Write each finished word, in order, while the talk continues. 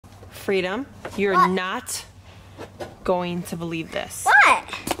Freedom, you're not going to believe this. What?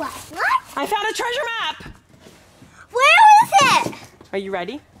 I found a treasure map. Where is it? Are you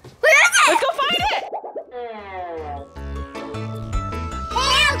ready? Where is it? Let's go find it.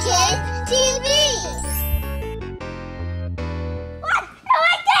 Heer Kids TV. What?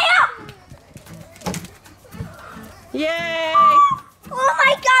 Right there. Yay! Oh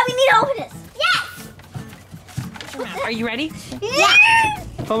my God, we need to open this. Yes. Treasure map. Are you ready? Yes.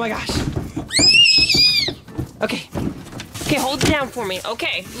 Oh my gosh. Okay. Okay, hold it down for me.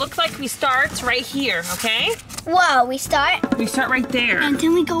 Okay, looks like we start right here, okay? Whoa, we start? We start right there. And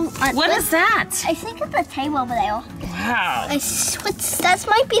then we go on. What is that? I think it's a table over there. Wow. That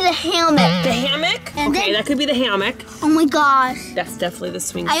might be the hammock. The hammock? And okay, then- that could be the hammock. Oh my gosh. That's definitely the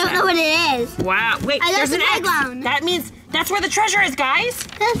swing I don't set. know what it is. Wow. Wait, I love there's the an X. playground. That means that's where the treasure is, guys.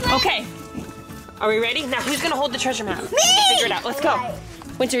 That's right. Okay. Are we ready? Now, who's going to hold the treasure map? Me! Figure it out. Let's go. Right.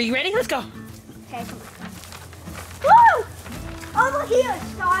 Winter, you ready? Let's go. Okay, come on. Woo! Over here,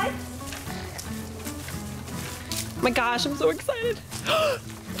 start. Oh my gosh, I'm so excited.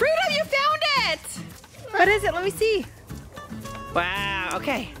 Freedom, you found it! What is it? Let me see. Wow,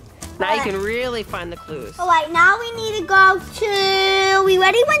 okay. Now you can really find the clues. All right, now we need to go to, we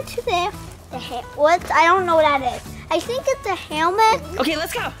already went to what? I don't know what that is. I think it's a helmet. Okay,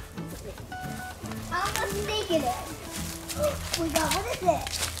 let's go. I'm gonna think it is. Oh my God, what is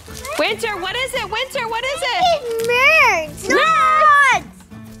it? Winter, what is it? Winter, what is it? It's nerds. Nerds!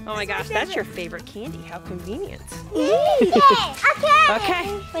 Oh my gosh, that's your favorite candy. How convenient. Okay.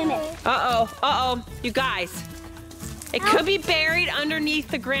 Okay. Wait a minute. Uh-oh, uh-oh. You guys, it could be buried underneath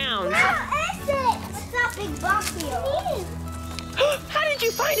the ground. Where is it? What's that big box here? How did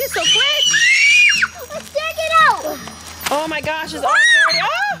you find it so quick? Let's check it out. Oh my gosh, it's all buried.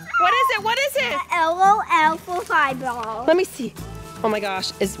 Oh, what is it? What is it? LOL for $5. Let me see. Oh my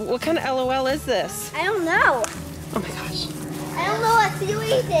gosh, what kind of LOL is this? I don't know. Oh my gosh. I don't know what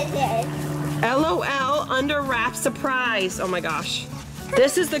series it is. LOL Under Wrap Surprise. Oh my gosh.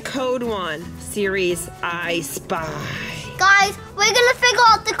 This is the code one, series I Spy. Guys, we're gonna figure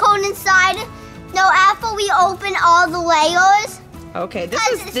out the code inside. No, after we open all the layers. Okay,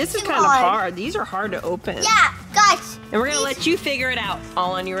 Guys, this is too kind of hard. hard. These are hard to open. Yeah, guys. And we're gonna let you figure it out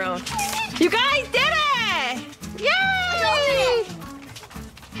all on your own. You guys did it! Yay!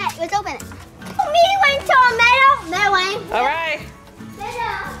 Let's open it. Me went to a meadow. Meadow. All right.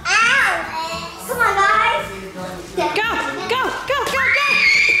 Meadow. Ow! Come on, guys. Go, go, go, go,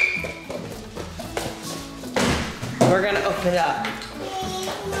 go! We're gonna open it up.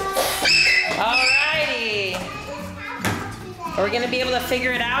 Alrighty. Are we gonna be able to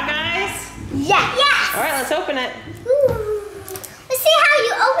figure it out, guys? Yeah. Yes. All right, let's open it. Let's see how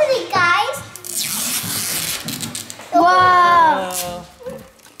you open it, guys. Whoa. Oh.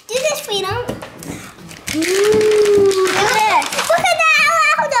 Do this, Freedom. Look at this. Look at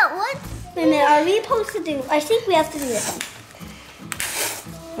that. Hold on. What? Wait a minute. Are we supposed to do? I think we have to do this.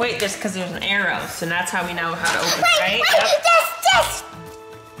 Wait, just because there's an arrow, so that's how we know how to open it, right? Wait, this.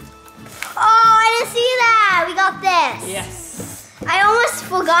 Oh, I didn't see that. We got this. Yes. I almost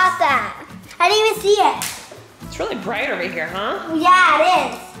forgot that. I didn't even see it. It's really bright over here, huh? Yeah,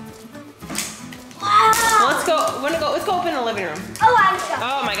 it is. Wow. Well, let's go open the living room. Oh, I'm sure.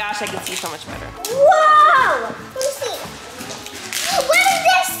 Oh my gosh, I can see so much better. Whoa! Let me see. What does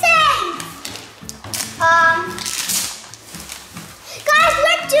this say? Guys,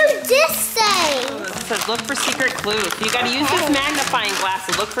 what does this say? Oh, it says look for secret clues. So you gotta use this magnifying glass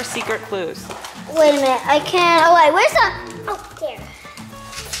to look for secret clues. Wait a minute, I can't. Oh, wait, where's the. Oh, there.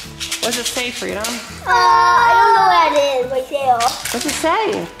 What does it say, Freedom? I don't know what it is right there. What does it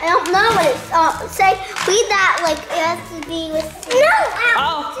say? I don't know what it's. Say, read that like it has to be with. No!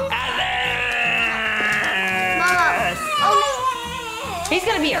 Oh, Alice! Oh, He's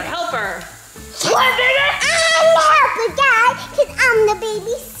gonna be your helper. I'm the guy because I'm the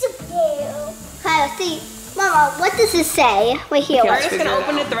baby super. Okay, let's see. Mama, what does it say? Right here. Okay, we're just gonna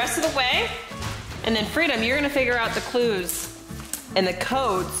open it the rest of the way. And then Freedom, you're gonna figure out the clues and the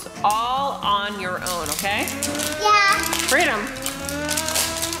codes all on your own, okay? Yeah. Freedom.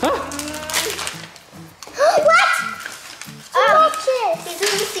 Oh. What? Oh, this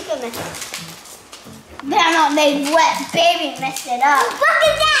is the secret message. Better not make wet baby mess it up. Look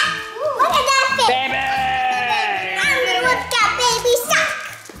at that! Look at that thing! Baby! I'm gonna look that baby sock!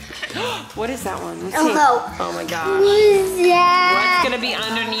 What is that one? Let's Oh, see. no. Oh my gosh. What is that? What's gonna be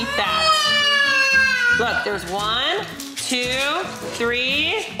underneath that? Look, there's 1, 2,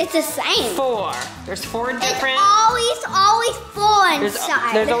 3. It's the same. 4. There's 4 different. It's always 4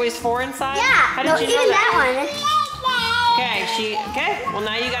 inside. There's always 4 inside? Yeah. How did you know even that? one. Okay, well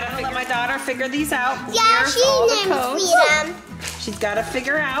now you gotta let my daughter figure these out. Yeah, Here's she all the named codes. Freedom. She's gotta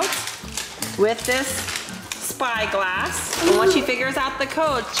figure out with this spyglass. And once she figures out the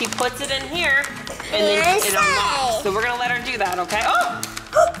code, she puts it in here and then it unlocks. So we're gonna let her do that, okay? Oh!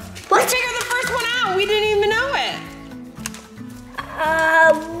 What? We figured the first one out. We didn't even know it.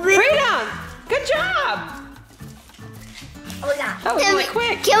 Freedom! Good job! Oh my God. That was really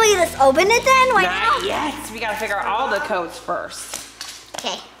quick. Can we just open it then? Why Not yet. We gotta figure out all the codes first.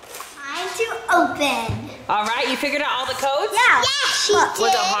 Okay. Time to open. All right, you figured out all the codes? Yeah. Yeah, she did.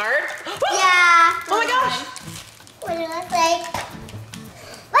 Was it hard? Yeah. Oh my gosh. What does it look like?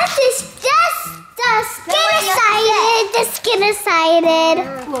 What's this? The skin excited.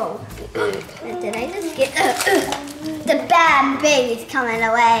 Whoa. Did I just get the bad baby's coming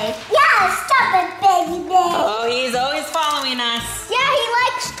away? Yeah, stop it, baby. Oh, he's always following us. Yeah, he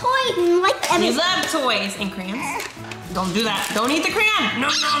likes toys and like You love toys and crayons. Don't do that. Don't eat the crayon. No,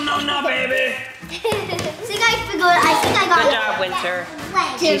 baby. So you guys figured I think I got Good it. job, Winter.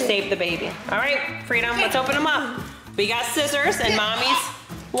 You saved the baby. All right, Freedom, let's open them up. We got scissors and Mommy's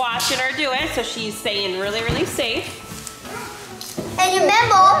watching her do it, so she's staying really, really safe. And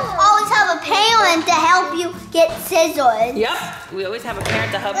remember, always have a parent to help you get scissors. Yep, we always have a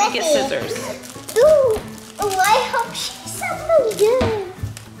parent to help you get scissors. Ooh, I hope she's something good.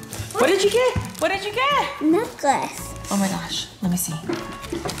 What did you get? What did you get? Necklace. Oh my gosh, let me see.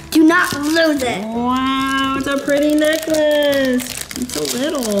 Do not lose it. Wow, it's a pretty necklace. It's so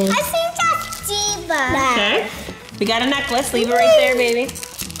little. I think that's Diva. Okay, we got a necklace. Leave it right there, baby.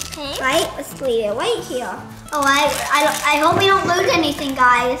 Okay. Right, let's leave it right here. Oh, I hope we don't lose anything,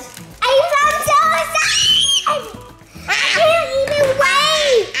 guys. I'm so excited! I can't even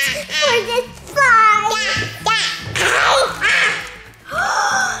wait for this slide.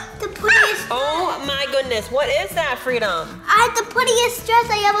 The prettiest. Oh my goodness, what is that, Freedom? The prettiest dress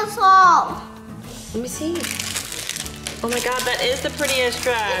I ever saw. Let me see. Oh my God, that is the prettiest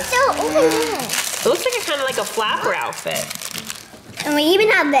dress. So open it. It looks like it's kind of like a flapper outfit. And we even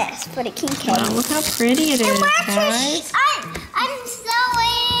have this for the king cake. Wow, look how pretty it is, guys. I'm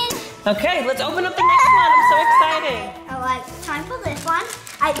sewing. Okay, let's open up the next one. I'm so excited. Alright, time for this one.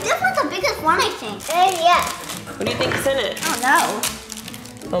 This one's the biggest one, I think. Yeah. What do you think is in it? Oh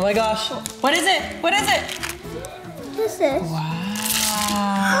no. Oh my gosh. What is it? What is it? This is. Wow.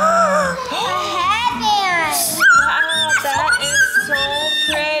 A headband. Wow, that is so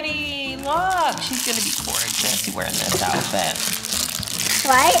pretty. Look, she's going to be gorgeous wearing this outfit.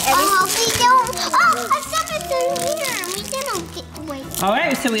 Right? Oh, we don't. Oh, except it's in here. We didn't get away. All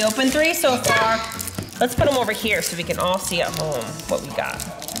right, so we opened 3 so far. Let's put them over here so we can all see at home what we got.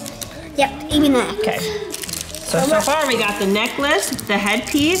 Yep, even that. Okay. So far we got the necklace, the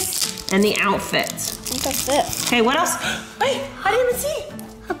headpiece, and the outfit. What's this? Okay, what else? Wait, I didn't even see.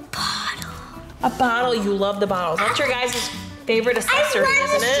 A bottle. A bottle, you love the bottles. That's your guys' favorite accessory,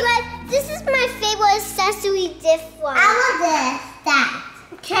 isn't it? This is my favorite accessory gift one. I love this. That.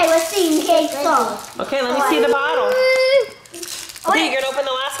 Okay, let's see. Okay, let me see the bottle. Okay, you're gonna open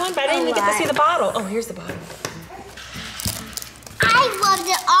the last one, but I didn't even get to see the bottle. Oh, here's the bottle. I loved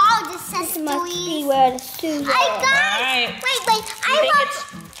it all, the accessories. Must be where the shoes are. I got. Right. Wait.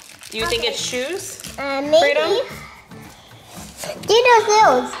 Do you think it's shoes? Maybe. Freedom? These are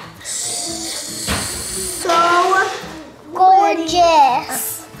heels. So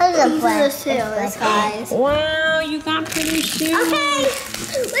gorgeous. These are the heels, guys. Wow, you got pretty shoes. Okay,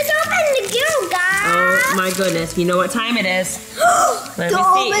 let's open the gill, guys. Oh my goodness, you know what time it is. Let me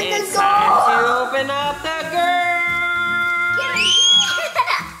see. It's time to open up the girl.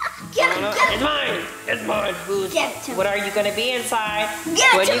 It's mine. It's mine. What are you gonna be inside?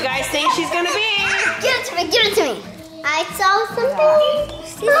 What do you guys think she's gonna be? Give it to me. Give it to me. I saw something.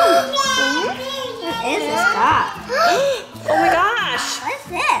 What is this? Oh my gosh. What is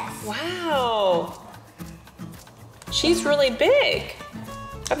this? Wow. She's really big.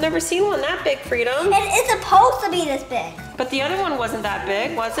 I've never seen one that big, Freedom. It's supposed to be this big. But the other one wasn't that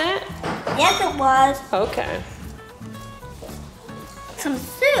big, was it? Yes, it was. Okay. Some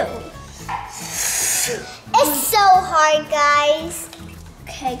soup. It's so hard, guys.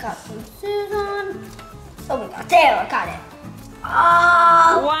 Okay, got some shoes on. Oh my God, there, I got it.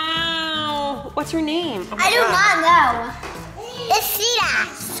 Oh. Wow. What's her name? Oh I do not know. It's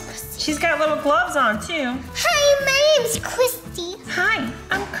Sita. She's got little gloves on too. Hi, my name's Christy. Hi,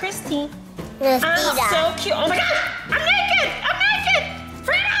 I'm Christy. It's I'm Sita. so cute. Oh my God, I'm naked. I'm naked.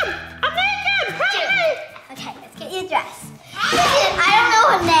 Freedom, I'm naked. Help me. Okay, let's get you dressed. I don't know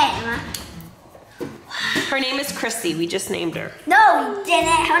her name. Her name is Christy. We just named her. No, we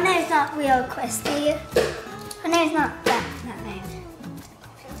didn't. Her name's not real Christy. Her name's not that.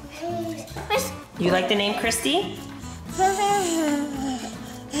 You like the name Christy?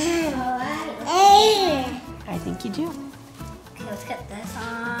 I think you do. Okay, let's get this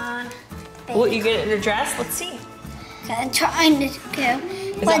on. What, you get her dressed? Let's see. I'm trying to go.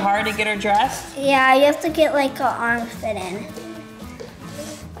 Is it hard to get her dressed? Yeah, you have to get like an arm fit in.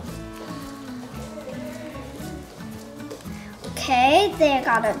 Okay, there, I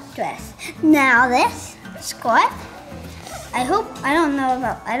got her dressed. Now this skirt. I don't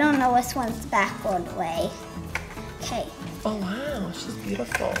know which one's backward way. Okay. Oh wow, she's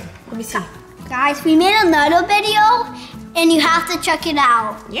beautiful. Let me see. Guys, we made another video and you have to check it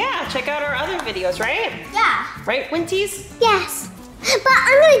out. Yeah, check out our other videos, right? Yeah. Right, Winties? Yes. But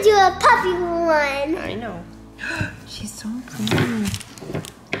I'm gonna do a puppy one. I know. She's so pretty.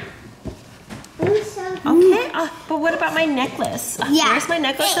 Okay, but what about my necklace? Yeah. Where's my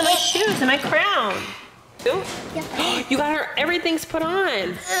necklace and my shoes and my crown? Ooh. Yeah. You got her, everything's put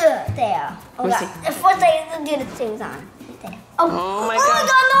on. There. Let me see. First I have to do the things on. There. Oh my God. Oh my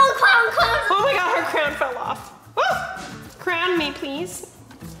God, no, crown. Oh my God, her crown fell off. Woo! Crown me, please.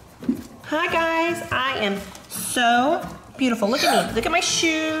 Hi guys, I am so beautiful. Look at me, look at my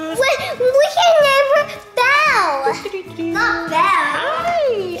shoes. We can never bow. Not bow. Hi,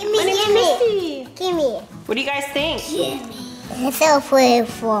 my name's Christy. Gimme. What do you guys think? Gimme. It's so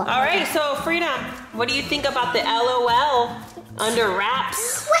playful. All right, so Freedom, what do you think about the LOL under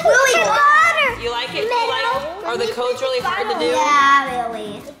wraps? Really water. You like it? Are the codes really hard to do? Yeah,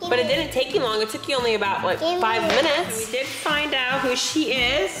 really. But it didn't take you long. It took you only about, what, 5 minutes. We did find out who she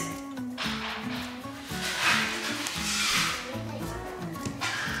is.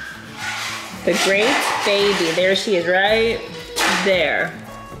 The great baby. There she is, right there.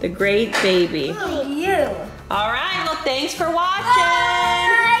 The great baby. Oh, you. All right, well, thanks for watching.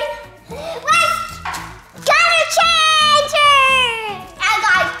 Bye. Let's color changer. And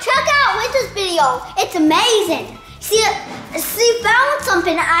guys, check out Winter's video. It's amazing. She found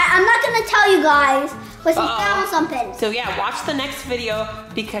something. I'm not gonna tell you guys, but she found something. So yeah, watch the next video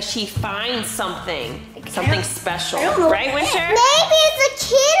because she finds something special, I don't know. right, Winter? Maybe it's a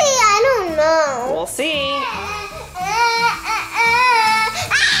kitty. I don't know. We'll see.